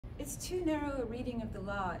It's too narrow a reading of the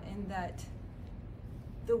law in that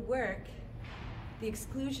the work, the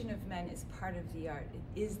exclusion of men is part of the art.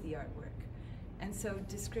 It is the artwork. And so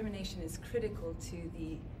discrimination is critical to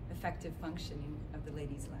the effective functioning of the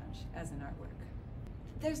Ladies' Lounge as an artwork.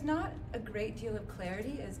 There's not a great deal of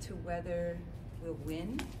clarity as to whether we'll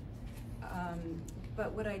win,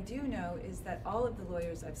 but what I do know is that all of the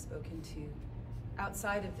lawyers I've spoken to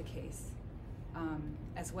outside of the case,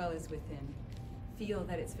 as well as within, feel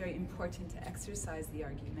that it's very important to exercise the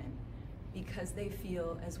argument because they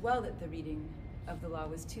feel as well that the reading of the law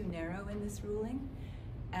was too narrow in this ruling,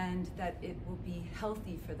 and that it will be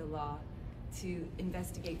healthy for the law to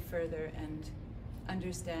investigate further and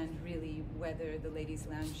understand really whether the Ladies'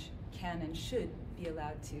 Lounge can and should be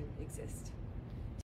allowed to exist.